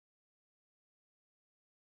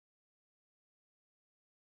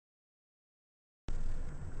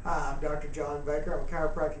Hi, I'm Dr. John Baker. I'm a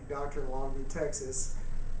chiropractic doctor in Longview, Texas.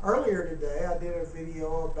 Earlier today, I did a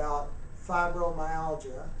video about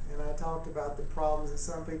fibromyalgia, and I talked about the problems that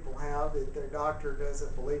some people have that their doctor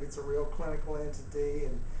doesn't believe it's a real clinical entity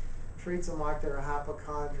and treats them like they're a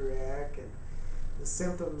hypochondriac, and the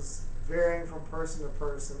symptoms varying from person to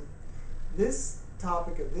person. This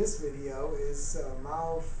topic of this video is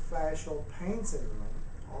myofascial pain syndrome,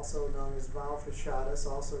 also known as myofasciitis,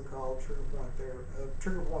 also called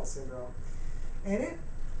trigger point syndrome. And it,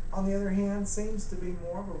 on the other hand, seems to be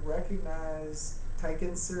more of a recognized,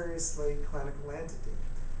 taken seriously clinical entity.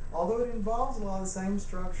 Although it involves a lot of the same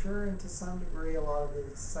structure and to some degree a lot of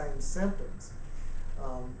the same symptoms.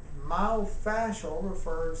 Myofascial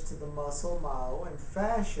refers to the muscle myo, and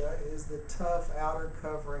fascia is the tough outer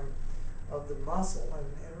covering of the muscle.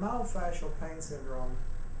 And myofascial pain syndrome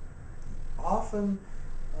often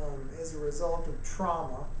is a result of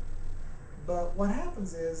trauma. But what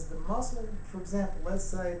happens is the muscle, for example, let's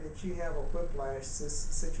say that you have a whiplash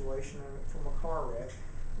situation from a car wreck.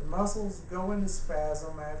 The muscles go into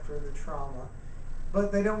spasm after the trauma,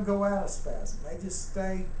 but they don't go out of spasm. They just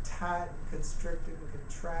stay tight and constricted and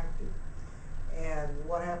contracted. And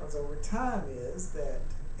what happens over time is that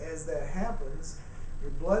as that happens,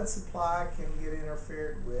 your blood supply can get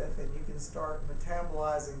interfered with, and you can start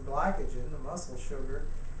metabolizing glycogen, the muscle sugar,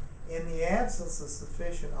 in the absence of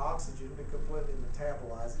sufficient oxygen to completely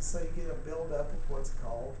metabolize it. So you get a buildup of what's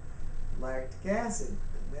called lactic acid.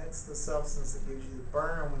 And that's the substance that gives you the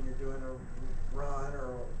burn when you're doing a run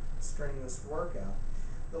or a strenuous workout.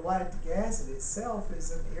 The lactic acid itself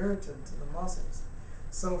is an irritant to the muscles.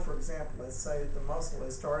 So, for example, let's say that the muscle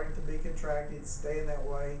is starting to be contracted, it's staying that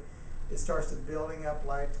way, it starts to building up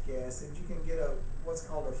lactic acid. You can get what's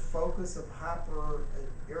called a focus of hyper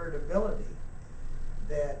irritability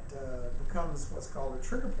that becomes what's called a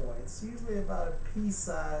trigger point. It's usually about a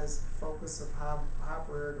pea-sized focus of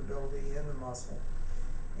hyper-irritability in the muscle,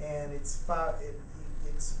 and it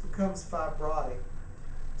becomes fibrotic.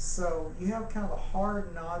 So you have kind of a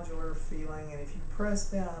hard nodular feeling, and if you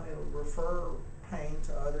press down, it'll refer pain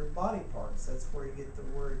to other body parts. That's where you get the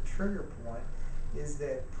word trigger point, is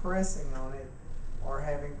that pressing on it or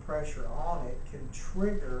having pressure on it can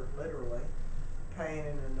trigger, literally, pain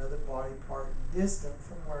in another body part distant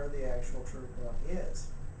from where the actual trigger point is.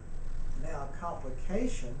 Now, a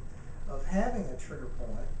complication of having a trigger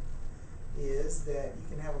point is that you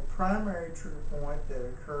can have a primary trigger point that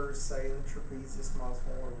occurs, say, in the trapezius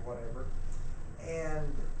muscle or whatever,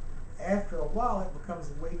 and after a while it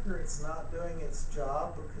becomes weaker. It's not doing its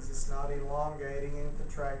job because it's not elongating and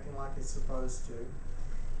contracting like it's supposed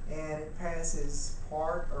to, and it passes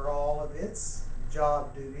part or all of its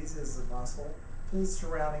job duties as a muscle to the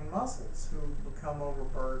surrounding muscles, who become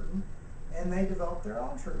overburdened, and they develop their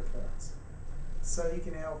own trigger points. So you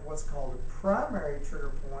can have what's called a primary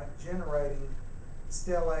trigger point generating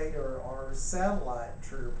stellate or satellite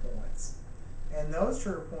trigger points. And those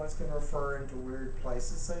trigger points can refer into weird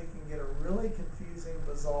places, so you can get a really confusing,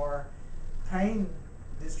 bizarre pain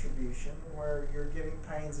distribution where you're getting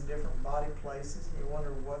pains in different body places and you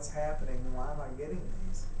wonder what's happening, why am I getting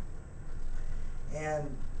these?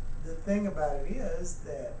 And the thing about it is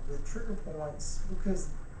that with trigger points, because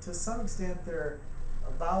to some extent they're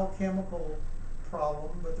a biochemical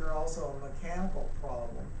problem, but they're also a mechanical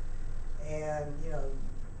problem. And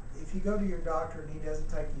if you go to your doctor and he doesn't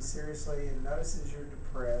take you seriously and notices you're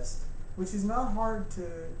depressed, which is not hard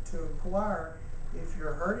to acquire if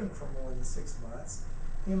you're hurting for more than 6 months,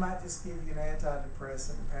 he might just give you an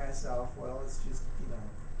antidepressant and pass it off. Well, it's just,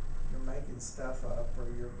 you're making stuff up or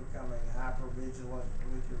you're becoming hyper vigilant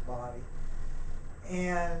with your body.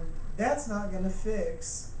 And that's not going to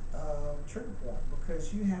fix trigger point,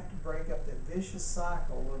 because you have to break up that vicious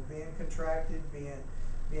cycle of being contracted, being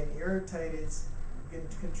irritated, getting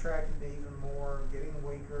contracted even more, getting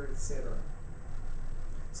weaker, etc.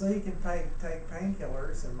 So you can take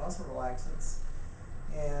painkillers and muscle relaxants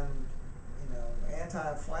and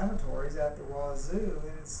anti-inflammatories out the wazoo,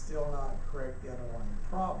 and it's still not correct the underlying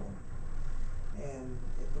problem. And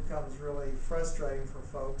it becomes really frustrating for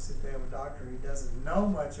folks if they have a doctor who doesn't know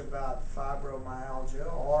much about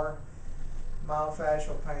fibromyalgia or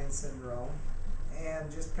myofascial pain syndrome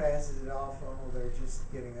and just passes it off on, well, they're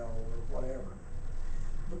just getting old or whatever.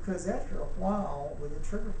 Because after a while, with a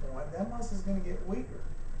trigger point, that muscle's going to get weaker.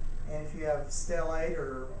 And if you have stellate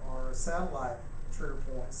or satellite trigger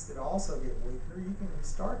points that also get weaker, you can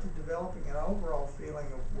start to developing an overall feeling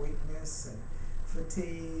of weakness and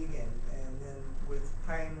fatigue, and then with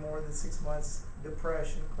pain more than 6 months,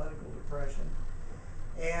 depression, clinical depression.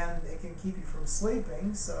 And it can keep you from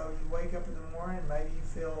sleeping, so you wake up in the morning, maybe you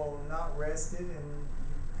feel not rested, and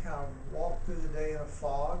you kind of walk through the day in a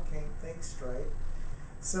fog, can't think straight.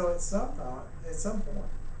 So at some point,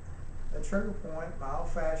 a trigger point,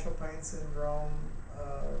 myofascial pain syndrome,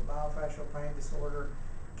 myofascial pain disorder,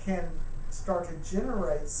 can start to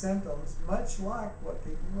generate symptoms much like what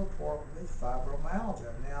people report with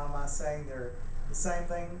fibromyalgia. Now, am I saying they're the same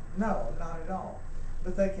thing? No, not at all.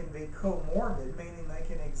 But they can be comorbid, meaning they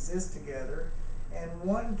can exist together, and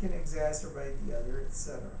one can exacerbate the other,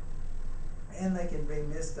 etc. And they can be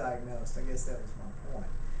misdiagnosed. I guess that was my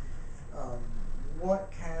point. Um,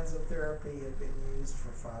 what kinds of therapy have been used for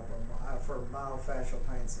myofascial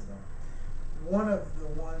pain syndrome? One of the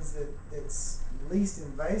ones that's least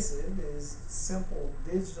invasive is simple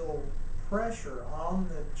digital pressure on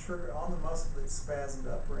the trigger on the muscle that's spasmed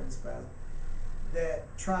up or in spasm, that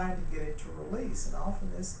trying to get it to release. And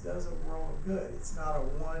often this does a world of good. It's not a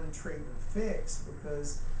one treatment fix,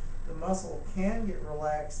 because the muscle can get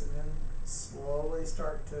relaxed and then slowly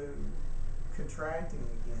start to contracting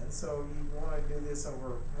again. So you want to do this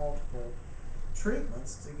over multiple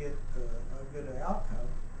treatments to get a good outcome.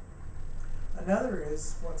 Another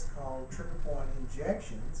is what's called trigger point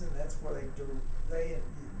injections, and that's where they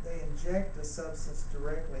inject a substance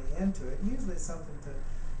directly into it. Usually it's something to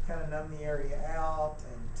kind of numb the area out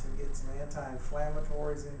and to get some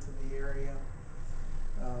anti-inflammatories into the area.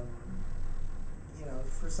 Um,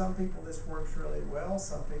 for some people this works really well.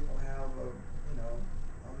 Some people have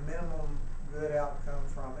a minimum good outcome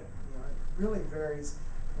from it. It really varies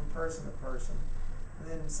from person to person. And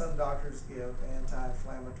then some doctors give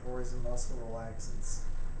anti-inflammatories and muscle relaxants.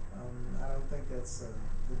 I don't think that's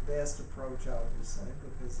the best approach, obviously,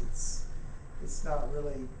 because it's not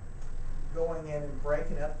really going in and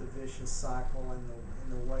breaking up the vicious cycle in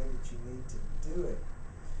the way that you need to do it.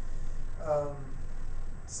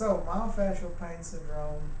 So myofascial pain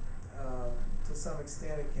syndrome, to some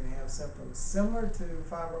extent, it can have symptoms similar to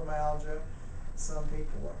fibromyalgia. Some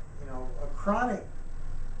people, a chronic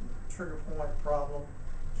trigger point problem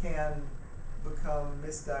can become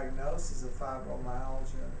misdiagnosed as a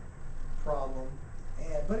fibromyalgia problem,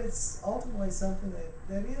 but it's ultimately something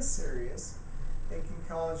that is serious. It can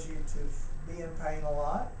cause you to be in pain a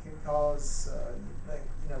lot. It can cause,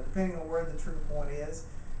 depending on where the trigger point is,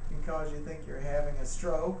 can cause you to think you're having a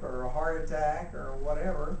stroke or a heart attack or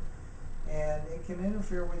whatever, and it can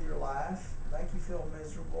interfere with your life, make you feel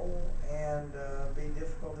miserable, and be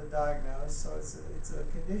difficult to diagnose. So it's a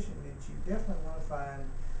condition that you definitely want to find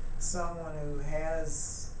someone who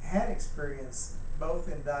has had experience both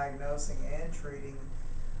in diagnosing and treating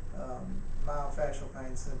myofascial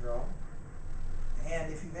pain syndrome.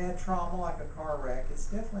 And if you've had trauma like a car wreck, it's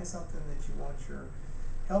definitely something that you want your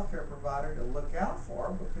healthcare provider to look out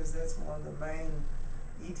for, because that's one of the main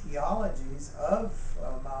etiologies of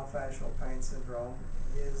myofascial pain syndrome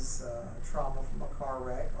is trauma from a car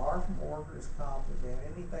wreck or from a workers' comp event,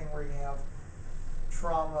 anything where you have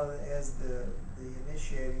trauma as the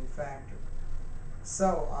initiating factor.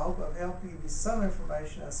 So I hope I've helped you give you some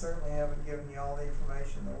information. I certainly haven't given you all the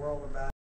information in the world about it.